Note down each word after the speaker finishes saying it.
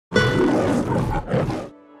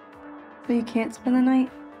where you can't spend the night?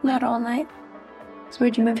 Not all night. So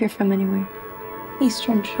where'd you move here from anyway?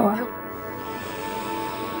 Eastern Shore.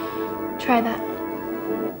 Try that.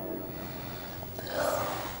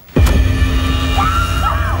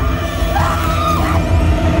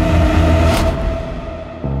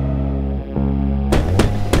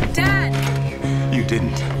 Dad! You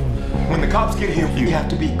didn't. When the cops get here, you have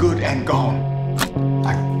to be good and gone.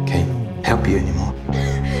 I can't help you anymore.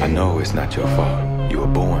 I know it's not your fault. You were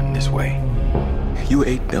born this way. You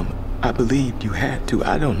ate them. I believed you had to.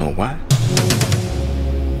 I don't know why.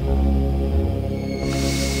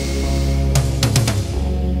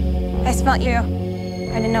 I smelt you.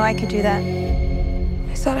 I didn't know I could do that.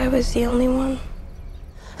 I thought I was the only one.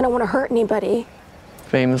 I don't want to hurt anybody.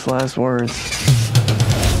 Famous last words.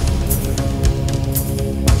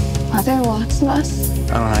 Are there lots of us?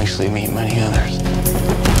 I don't actually meet many others.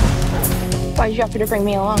 Why did you offer to bring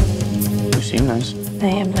me along? You seem nice. I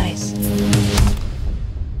am nice.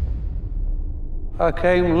 I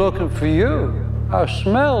came looking for you. I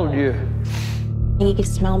smelled you. You can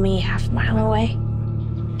smell me half a mile away.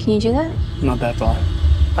 Can you do that? Not that far.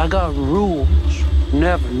 I got rules.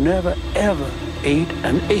 Never, ever eat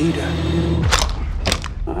an eater.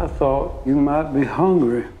 I thought you might be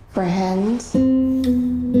hungry. For hens?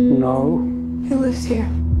 No. Who lives here?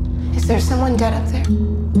 Is there someone dead up there?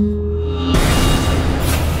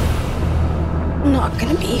 I'm not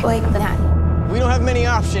gonna be like that. We don't have many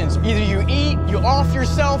options. Either you eat, you off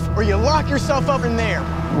yourself, or you lock yourself up in there.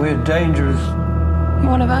 We're dangerous.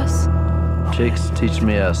 One of us? Chicks teach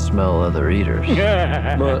me how to smell other eaters.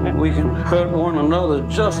 But we can hurt one another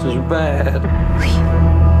just as bad.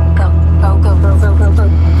 Go.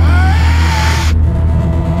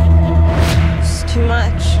 It's too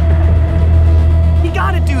much. We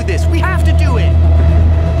gotta do this. We have to do it.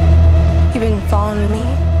 You've been following me.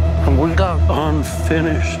 And we got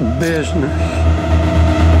unfinished business.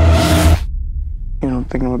 You don't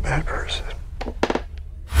think I'm a bad person.